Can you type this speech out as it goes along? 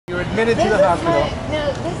admitted to the hospital. No,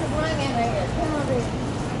 this is my man right here. Come over here.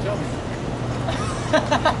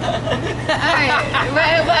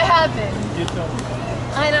 Alright, what happened? You told me.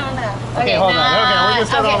 I don't know. Okay, hold on. Okay, we're gonna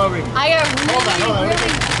start all over again. I got really.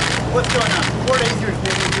 What's going on? 4 days you're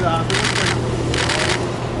admitted to the hospital. What's going on?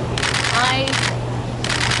 I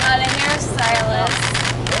got a hairstylist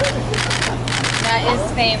that is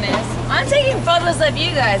famous. I'm taking photos of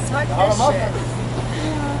you guys. Fuck this shit.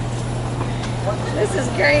 This is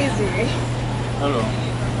crazy. Hello.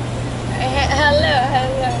 Hello.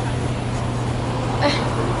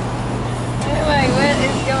 I'm like, what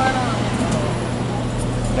is going on?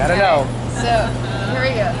 Gotta know. So, here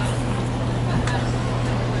we go.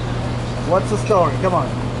 What's the story? Come on.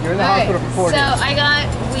 You're in the hospital for 4 days. So, I got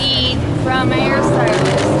weed from a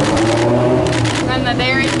hairstylist. From a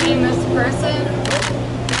very famous person.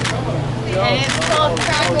 And it's called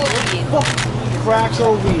crackle weed.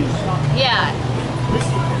 Crackle weed. Yeah.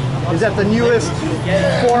 Is that the newest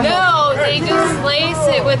form? No, they just lace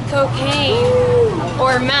it with cocaine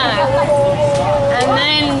or meth.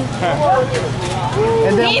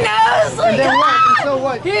 And then he knows, like, and then what? So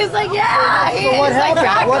what? He was like, yeah. So what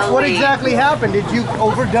happened? Like, What exactly happened? Did you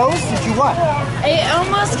overdose? Did you what? It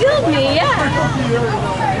almost killed me, yeah.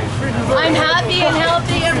 I'm happy and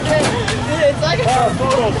healthy. I'm good. It's like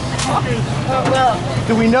well.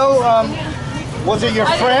 Do we know, was it your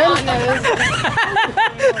friend?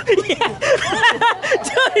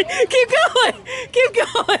 Keep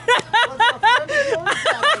going.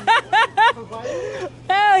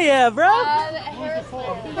 Hell yeah, bro.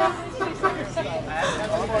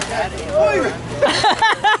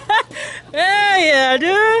 Hell yeah,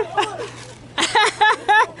 dude.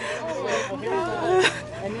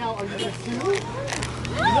 And now, are you going to sue?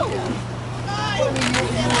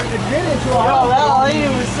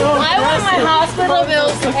 I want my hospital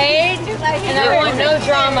bills paid, and I want no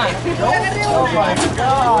drama. Oh my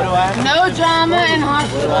God! No drama in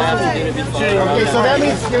hospital. Okay, so that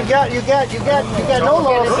means you got no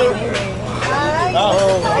lawsuit. Oh.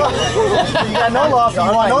 You got no lawsuit.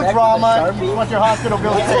 You want no drama. You want your hospital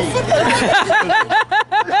bills paid.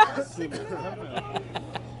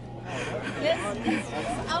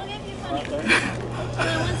 I'll give you money. Hold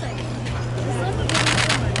on 1 second.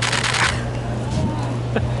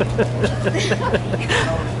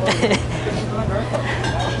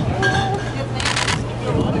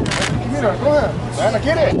 Go ahead. Anna,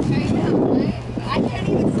 get it. I can't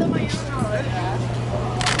even sell my own house.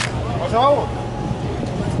 What's all?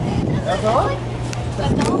 That's all?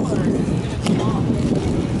 That's all.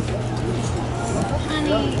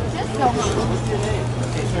 Honey, just go home.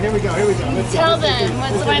 Okay, so here we go. Let's Tell them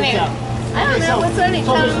what's my name. I don't know what's my name.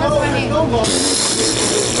 Tell them what's my name. No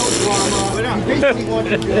drama. But I'm basically want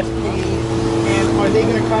to just and are they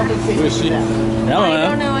going to compensate you for that? I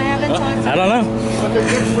don't know. I haven't talked to them. I don't know. But they're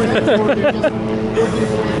good for that, or they're just...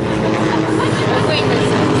 Wait,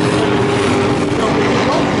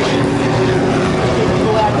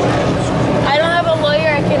 I don't have a lawyer.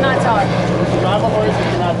 I cannot talk. You don't have a lawyer, so you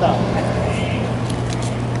cannot talk.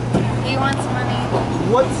 He wants money.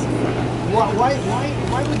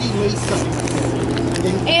 Why would he lace something like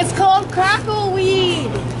this? It's called crackle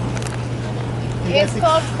weed. It's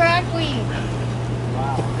called crack weed.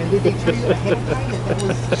 Wow. And did they tell you ahead of time that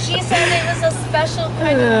was... She said it was a special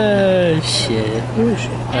kind of Shit.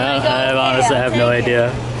 I honestly have no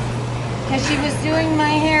idea. because she was doing my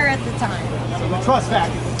hair at the time. So the trust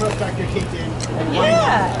factor kicked in.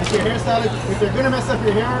 Yeah. If your hairstylist, if they're gonna mess up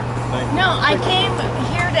your hair, No, I came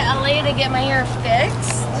here to LA to get my hair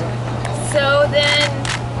fixed. So then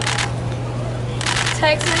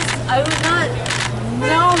Texas, I would not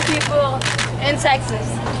know people in Texas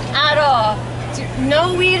at all.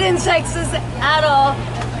 No weed in Texas at all.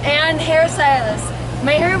 And hairstylist.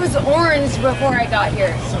 My hair was orange before I got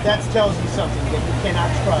here. so that tells you something that you cannot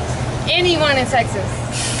trust Anyone in Texas?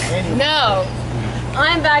 anyone. No.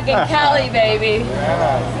 I'm back in Cali, baby.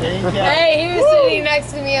 Yeah. Hey, he was sitting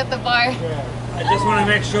next to me at the bar. I just want to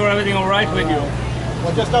make sure everything all right with you.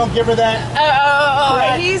 Well, just don't give her that.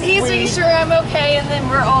 Oh. He's making sure I'm okay, and then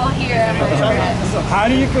we're all here. I'm like, okay. So how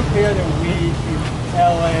do you compare the weed in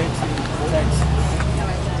LA to Texas?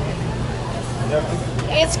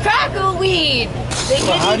 It's crackle weed. They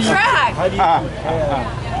give you crack. How do you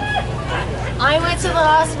compare? I went to the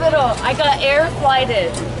hospital. I got air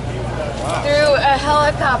flighted through a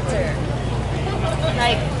helicopter.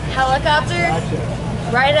 Like, helicopter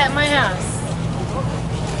right at my house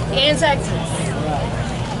in Texas.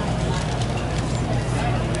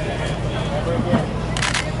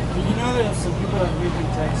 You know that some people that live in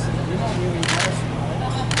Texas, they don't really know.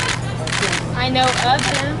 I know of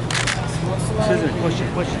him. Smoke Susan, push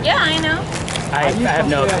it. Yeah, I know. I don't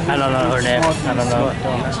know her name. I don't know.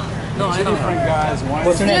 No, I don't know. Guys,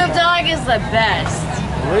 What's her name? Snoop Dogg is the best.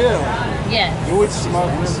 Really? Yes. You would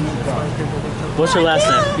smoke with Snoop Dogg. What's her last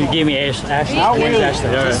name? You gave me Ashley. Not really.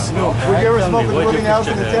 Ashley. All right. Snoop. Would you ever smoke with Woody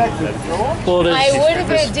Nelson in Texas? Well, I would if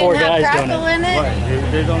there's it four didn't have guys doing crackle it. in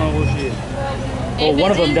it. They don't know who she is. Well,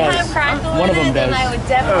 one of them does. If it didn't have crackle One of in them it, then does. I would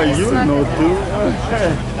definitely smoke it. dude.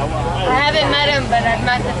 I haven't met him, but I've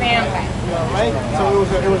met the family. Right? So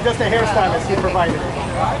it was just a hairstylist who provided it.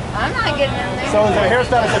 I'm not getting in there. So it was a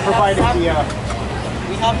hairstylist that provided the.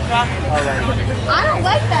 I don't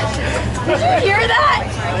like that shit. Did you hear that?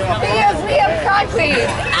 He goes, we have crack weed.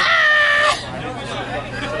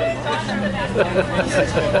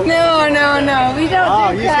 No, we don't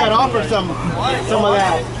Oh, do you just crack got offered some of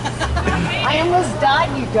that. I almost died,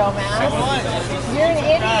 you dumbass. You're an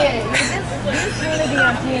idiot. You're just going to be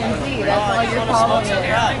on TNT. That's all your problem is.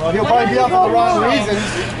 Well, he'll probably be out for the wrong reasons.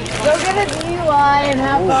 Go get a DUI and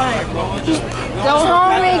have fun. Go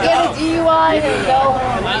home and get a DUI and go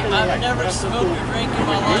home. I've never smoked or drank in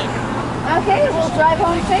my life. Okay, we'll drive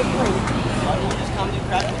home safely. You just come to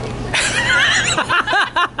crack.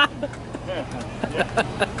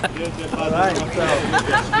 Alright, so.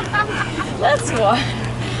 That's why.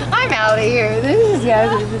 I'm out of here. These guys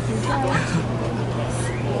are just insane.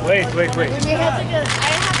 Wait. I have to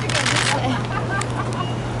go this way.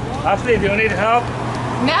 Ashley, do you need help?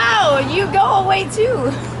 No, you go away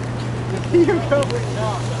too.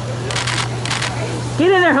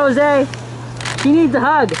 Get in there, Jose. She needs a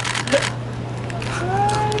hug.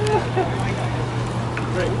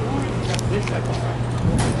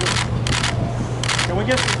 Can we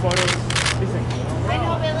get some photos? I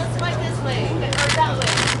know, but let's fight this way or that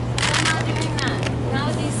way. I'm not doing that. Not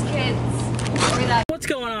with these kids. Or that. What's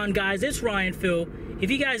going on, guys? It's Ryan Fu. If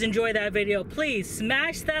you guys enjoyed that video, please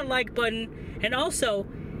smash that like button and also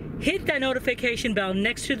hit that notification bell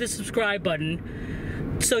next to the subscribe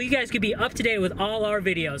button so you guys can be up to date with all our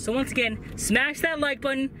videos. So once again, smash that like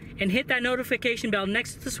button and hit that notification bell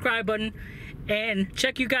next to the subscribe button, and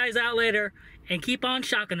check you guys out later and keep on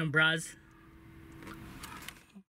shocking them, bros.